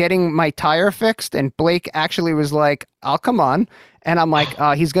while getting my tire fixed, and Blake actually was like, I'll come on. And I'm like,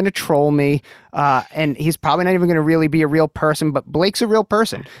 he's going to troll me. And he's probably not even going to really be a real person, but Blake's a real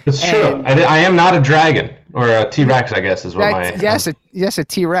person. It's true. I am not a dragon, or a T-Rex, I guess is what my... Yes, a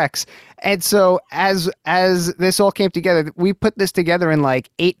T-Rex. And so as this all came together, we put this together in like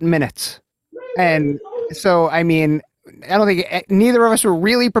 8 minutes. And so, I mean, I don't think neither of us were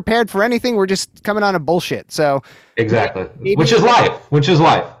really prepared for anything. We're just coming on a bullshit. So exactly, which is life.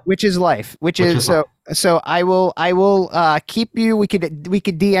 So I will keep you. We could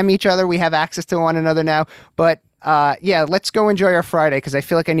DM each other. We have access to one another now. But yeah, let's go enjoy our Friday because I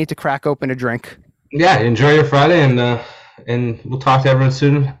feel like I need to crack open a drink. Yeah, enjoy your Friday, and we'll talk to everyone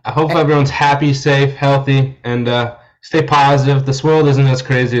soon. I hope everyone's happy, safe, healthy, and stay positive. This world isn't as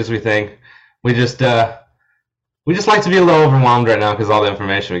crazy as we think. We just like to be a little overwhelmed right now because all the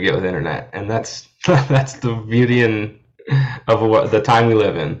information we get with the internet, and that's the beauty of the time we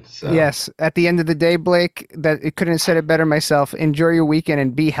live in. So. Yes, at the end of the day, Blake, that it couldn't have said it better myself. Enjoy your weekend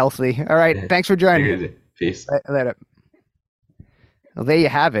and be healthy. All right, thanks for joining me. Peace. Well, there you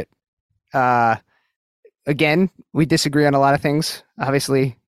have it. Again, we disagree on a lot of things.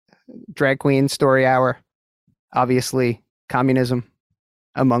 Obviously, drag queen story hour. Obviously, communism,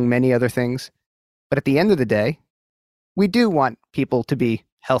 among many other things. But at the end of the day, we do want people to be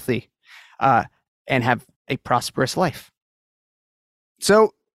healthy and have a prosperous life.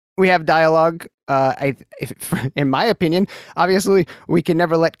 So we have dialogue. In my opinion, obviously, we can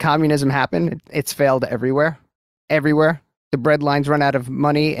never let communism happen. It's failed everywhere. Everywhere. The bread lines run out of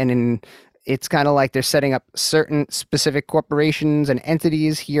money, and it's kind of like they're setting up certain specific corporations and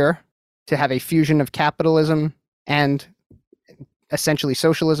entities here to have a fusion of capitalism and essentially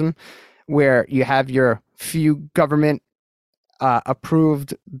socialism, where you have your few government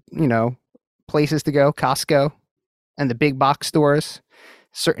approved, places to go, Costco and the big box stores,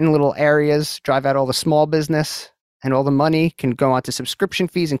 certain little areas drive out all the small business, and all the money can go onto subscription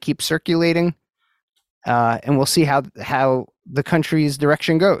fees and keep circulating. And we'll see how the country's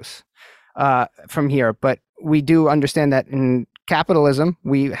direction goes from here. But we do understand that in capitalism,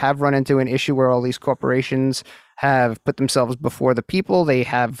 we have run into an issue where all these corporations have put themselves before the people. They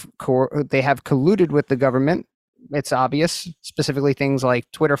have colluded with the government. It's obvious, specifically things like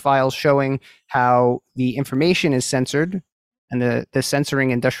Twitter files showing how the information is censored and the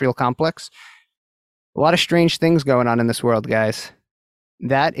censoring industrial complex. A lot of strange things going on in this world, guys.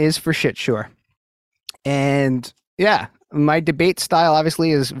 That is for shit sure. And yeah, my debate style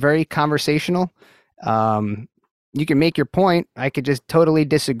obviously is very conversational. You can make your point. I could just totally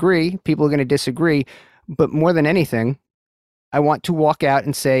disagree. People are going to disagree. But more than anything, I want to walk out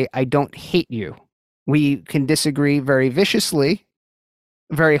and say, I don't hate you. We can disagree very viciously,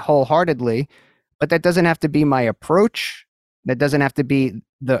 very wholeheartedly, but that doesn't have to be my approach. That doesn't have to be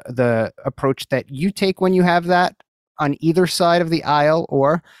the approach that you take when you have that on either side of the aisle,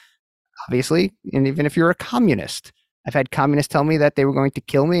 or obviously, and even if you're a communist. I've had communists tell me that they were going to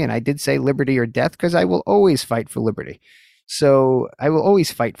kill me, and I did say liberty or death because I will always fight for liberty. So I will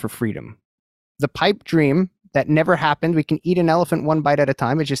always fight for freedom. The pipe dream that never happened. We can eat an elephant one bite at a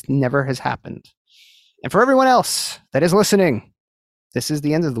time. It just never has happened. And for everyone else that is listening, this is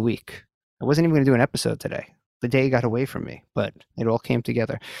the end of the week. I wasn't even going to do an episode today. The day got away from me, but it all came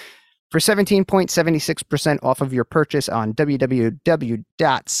together. For 17.76% off of your purchase on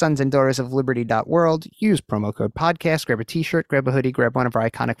www.sonsanddaughtersofliberty.world, use promo code podcast, grab a t-shirt, grab a hoodie, grab one of our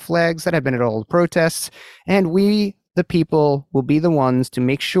iconic flags that have been at all the protests, and we, the people, will be the ones to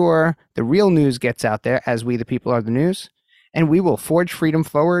make sure the real news gets out there, as we, the people, are the news, and we will forge freedom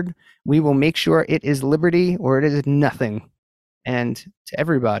forward. We will make sure it is liberty or it is nothing. And to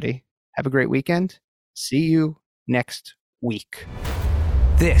everybody, have a great weekend. See you next week.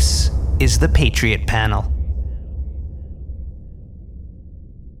 This is the Patriot Panel.